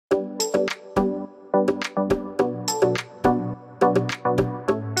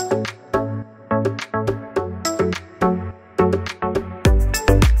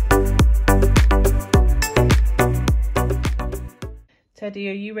ready.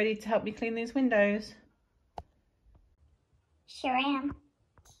 Are you ready to help me clean these windows? Sure am.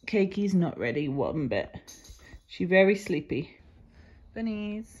 Cakey's not ready one bit. She's very sleepy.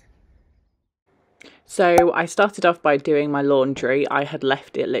 Bunnies. So I started off by doing my laundry. I had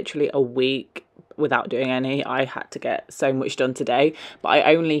left it literally a week without doing any. I had to get so much done today, but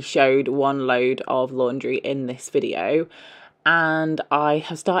I only showed one load of laundry in this video. And I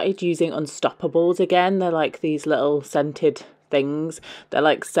have started using Unstoppables again. They're like these little scented things. They're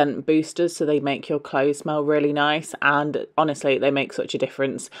like scent boosters, so they make your clothes smell really nice, and honestly they make such a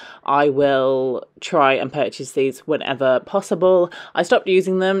difference. I will try and purchase these whenever possible. I stopped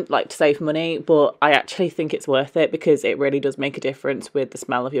using them like to save money, but I actually think it's worth it because it really does make a difference with the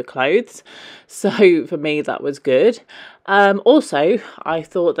smell of your clothes. So for me that was good. Also, I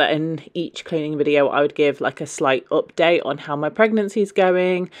thought that in each cleaning video I would give like a slight update on how my pregnancy is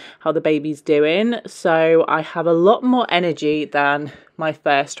going, how the baby's doing. So I have a lot more energy than my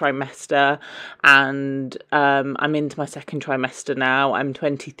first trimester, and I'm into my second trimester now. I'm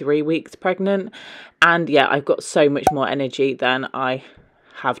 23 weeks pregnant, and yeah, I've got so much more energy than I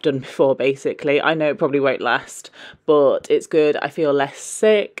have done before. Basically, I know it probably won't last, but it's good. I feel less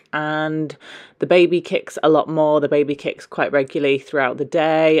sick, and the baby kicks a lot more. The baby kicks quite regularly throughout the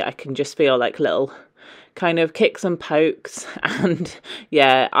day. I can just feel like little kind of kicks and pokes, and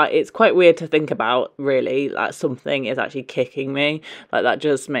yeah, it's quite weird to think about, really, like something is actually kicking me. Like that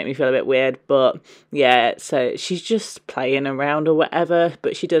just make me feel a bit weird. But yeah, so she's just playing around or whatever,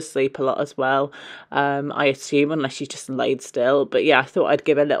 but she does sleep a lot as well, I assume, unless she's just laid still. But yeah, I thought I'd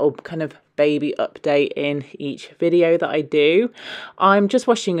give a little kind of baby update in each video that I do. I'm just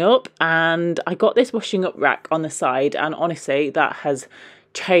washing up, and I got this washing up rack on the side, and honestly that has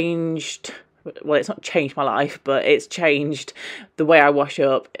changed, well, it's not changed my life, but it's changed the way I wash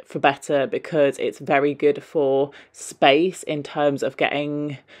up for better, because it's very good for space in terms of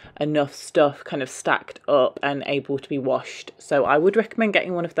getting enough stuff kind of stacked up and able to be washed. So I would recommend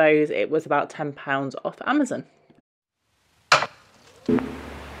getting one of those. It was about £10 off Amazon.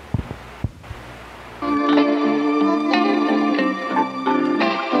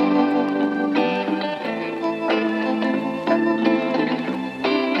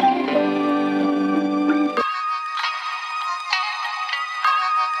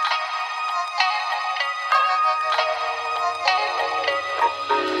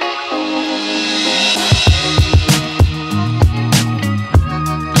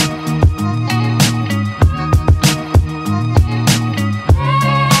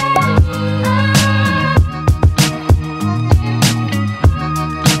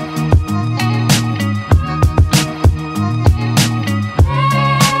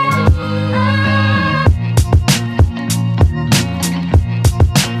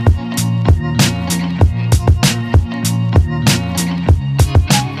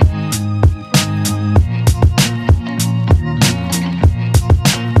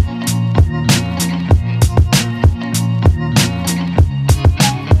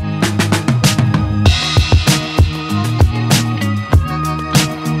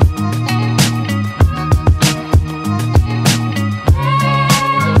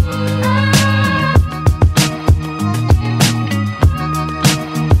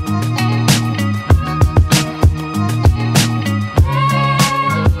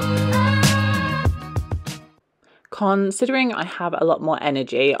 Considering I have a lot more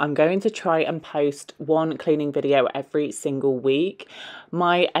energy, I'm going to try and post one cleaning video every single week.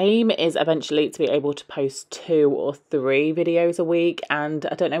 My aim is eventually to be able to post 2 or 3 videos a week, and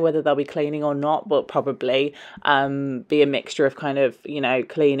I don't know whether they'll be cleaning or not, but probably be a mixture of kind of, you know,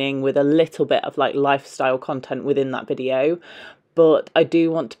 cleaning with a little bit of like lifestyle content within that video. But I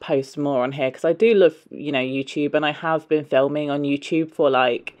do want to post more on here because I do love, you know, YouTube, and I have been filming on YouTube for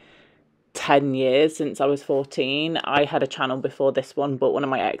like 10 years, since I was 14. I had a channel before this one, but one of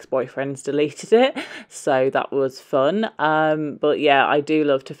my ex-boyfriends deleted it, so that was fun. But yeah, I do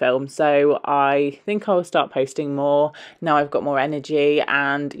love to film, so I think I'll start posting more now I've got more energy.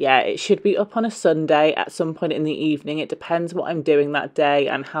 And yeah, it should be up on a Sunday at some point in the evening. It depends what I'm doing that day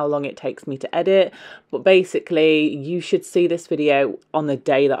and how long it takes me to edit, but basically you should see this video on the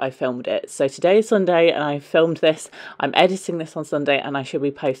day that I filmed it. So today is Sunday and I filmed this, I'm editing this on Sunday, and I should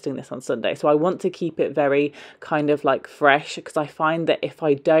be posting this on Sunday. So I want to keep it very kind of like fresh, because I find that if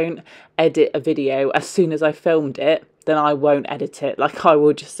I don't edit a video as soon as I filmed it, then I won't edit it. Like I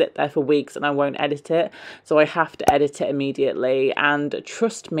will just sit there for weeks and I won't edit it. So I have to edit it immediately. And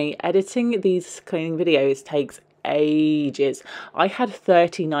trust me, editing these cleaning videos takes ages. I had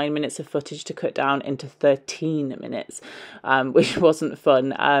 39 minutes of footage to cut down into 13 minutes, which wasn't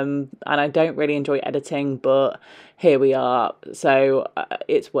fun. And I don't really enjoy editing, but here we are. So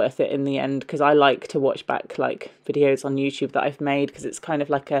it's worth it in the end, because I like to watch back like videos on YouTube that I've made, because it's kind of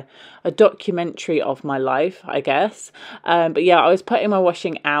like a documentary of my life, I guess. But yeah, I was putting my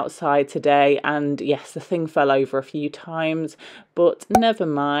washing outside today, and yes, the thing fell over a few times, but never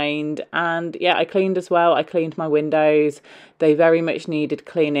mind. And yeah, I cleaned as well. I cleaned my windows. They very much needed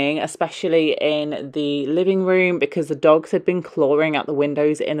cleaning, especially in the living room, because the dogs had been clawing at the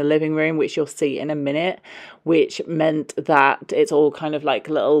windows in the living room, which you'll see in a minute, which meant that it's all kind of like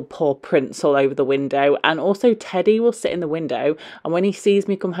little paw prints all over the window. And also Teddy will sit in the window, and when he sees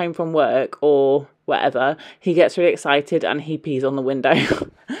me come home from work or whatever, he gets really excited and he pees on the window.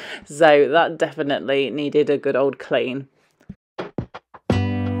 So that definitely needed a good old clean.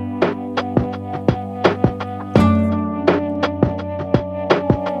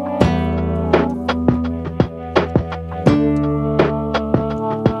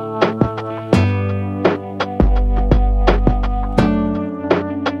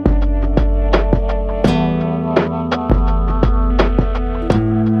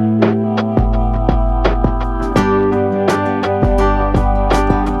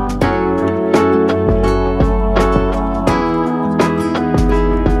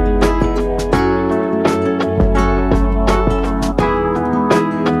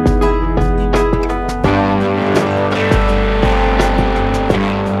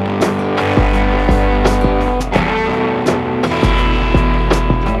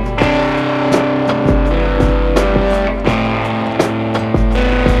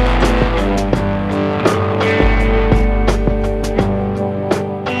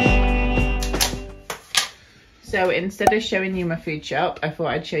 So instead of showing you my food shop, I thought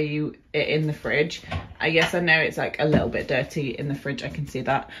I'd show you it in the fridge. Yes, I know it's like a little bit dirty in the fridge, I can see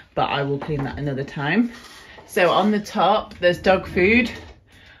that, but I will clean that another time. So on the top, there's dog food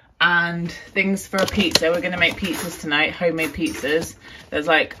and things for a pizza. We're going to make pizzas tonight, homemade pizzas. There's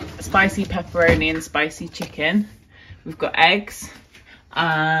like spicy pepperoni and spicy chicken. We've got eggs,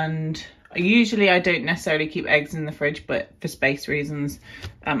 and usually I don't necessarily keep eggs in the fridge, but for space reasons,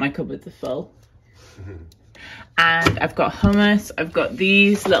 my cupboards are full. And I've got hummus. I've got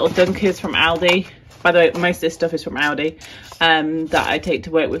these little dunkers from Aldi. By the way, most of this stuff is from Aldi, that I take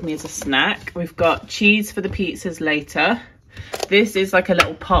to work with me as a snack. We've got cheese for the pizzas later. This is like a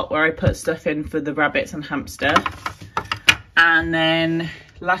little pot where I put stuff in for the rabbits and hamster. And then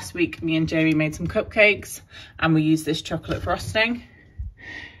last week, me and Jamie made some cupcakes, and we used this chocolate frosting.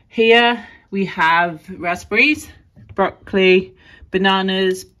 Here we have raspberries, broccoli,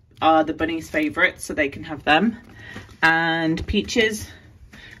 bananas are the bunny's favourites, so they can have them, and peaches.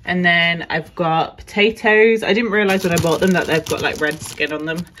 And then I've got potatoes. I didn't realise when I bought them that they've got like red skin on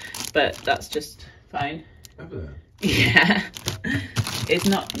them, but that's just fine. Yeah, it's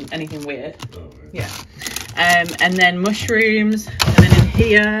not anything weird. Oh, right. Yeah. And then mushrooms, and then in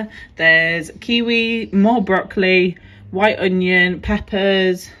here there's kiwi, more broccoli, white onion,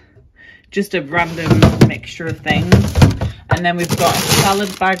 peppers, just a random mixture of things. And then we've got a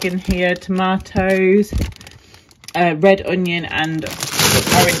salad bag in here, tomatoes, red onion and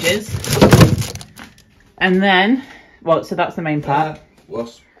oranges. And then, well, so that's the main part.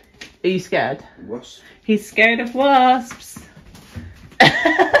 Wasp. Are you scared? Wasp. He's scared of wasps.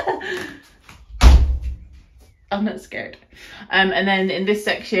 I'm not scared. And then in this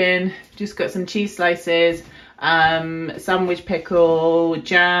section, just got some cheese slices, sandwich pickle,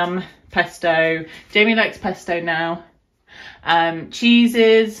 jam, pesto. Jamie likes pesto now.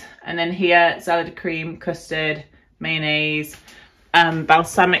 Cheeses, and then here salad cream, custard, mayonnaise,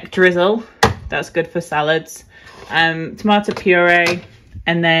 balsamic drizzle, that's good for salads, tomato puree,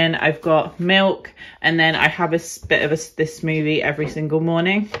 and then I've got milk, and then I have a bit of this smoothie every single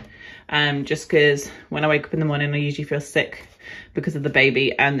morning, just because when I wake up in the morning I usually feel sick because of the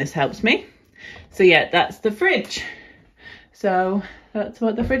baby, and this helps me. So yeah, that's the fridge. So that's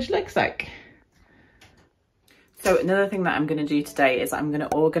what the fridge looks like. So another thing that I'm going to do today is I'm going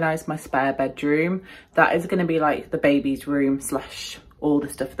to organise my spare bedroom. That is going to be like the baby's room slash all the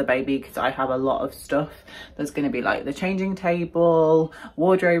stuff for the baby, because I have a lot of stuff. There's going to be like the changing table,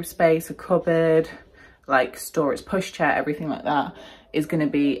 wardrobe space, a cupboard, like storage, pushchair, everything like that is going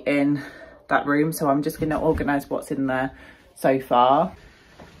to be in that room. So I'm just going to organise what's in there so far.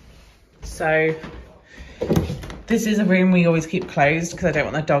 So this is a room we always keep closed because I don't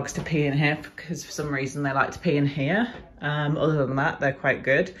want the dogs to pee in here, because for some reason they like to pee in here. Other than that, they're quite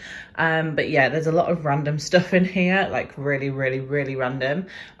good. But yeah, there's a lot of random stuff in here, like really random.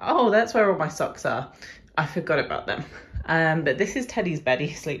 Oh, that's where all my socks are. I forgot about them. But this is Teddy's bed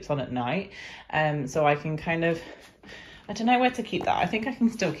he sleeps on at night. So I can kind of, I don't know where to keep that. I think I can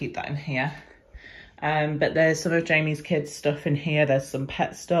still keep that in here. But there's some of Jamie's kids stuff in here. There's some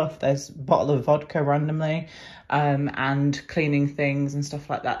pet stuff. There's a bottle of vodka randomly, and cleaning things and stuff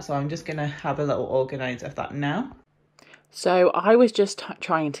like that. So I'm just gonna have a little organise of that now. So I was just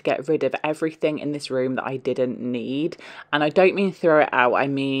trying to get rid of everything in this room that I didn't need. And I don't mean throw it out, I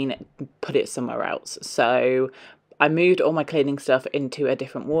mean put it somewhere else. So I moved all my cleaning stuff into a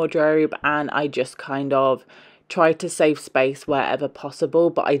different wardrobe, and I just kind of tried to save space wherever possible,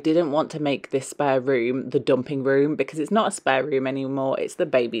 but I didn't want to make this spare room the dumping room, because it's not a spare room anymore, it's the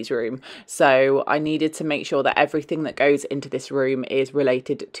baby's room. So I needed to make sure that everything that goes into this room is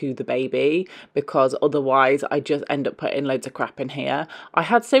related to the baby, because otherwise I just end up putting loads of crap in here. I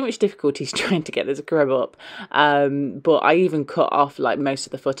had so much difficulties trying to get this crib up, but I even cut off like most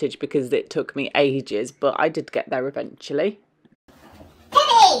of the footage because it took me ages, but I did get there eventually.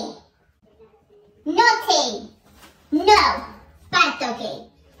 Hey! Naughty! No! Bad doggy!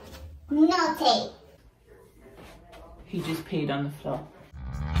 Naughty! He just peed on the floor.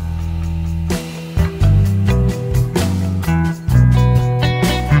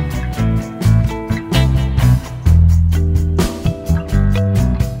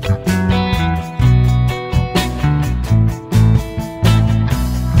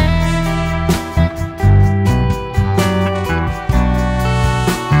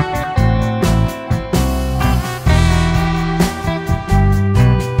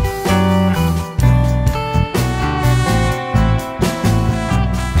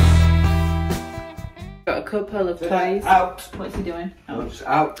 Couple of toys. Out. What's he doing? Oh, just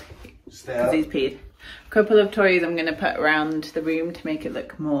out. Stay out. He's peed. Couple of toys I'm going to put around the room to make it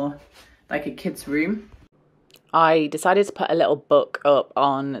look more like a kid's room. I decided to put a little book up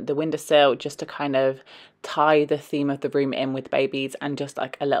on the windowsill just to kind of tie the theme of the room in with babies, and just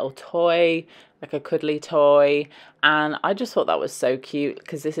like a little toy, like a cuddly toy. And I just thought that was so cute,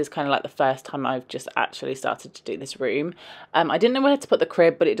 because this is kind of like the first time I've just actually started to do this room. I didn't know where to put the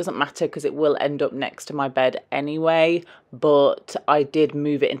crib, but it doesn't matter because it will end up next to my bed anyway. But I did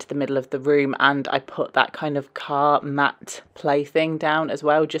move it into the middle of the room, and I put that kind of Carr mat play thing down as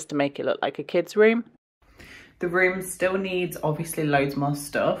well, just to make it look like a kid's room. The room still needs obviously loads more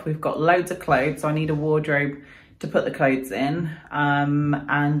stuff. We've got loads of clothes, so I need a wardrobe to put the clothes in,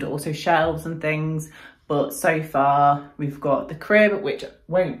 and also shelves and things. But so far we've got the crib, which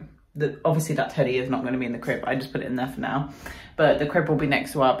won't, obviously that teddy is not going to be in the crib. I just put it in there for now. But the crib will be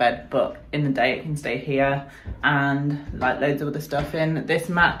next to our bed, but in the day it can stay here, and like loads of other stuff in. This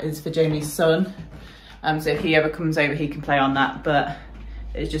mat is for Jamie's son. So if he ever comes over, he can play on that, but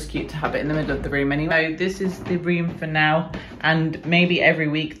it's just cute to have it in the middle of the room anyway. So this is the room for now, and maybe every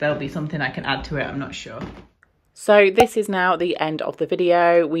week there'll be something I can add to it, I'm not sure. So this is now the end of the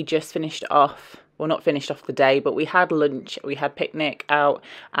video. We just finished off, well, not finished off the day, but we had lunch. We had picnic out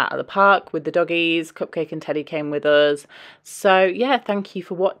at the park with the doggies. Cupcake and Teddy came with us. So yeah, thank you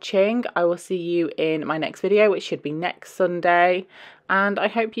for watching. I will see you in my next video, which should be next Sunday. And I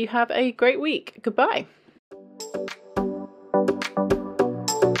hope you have a great week. Goodbye.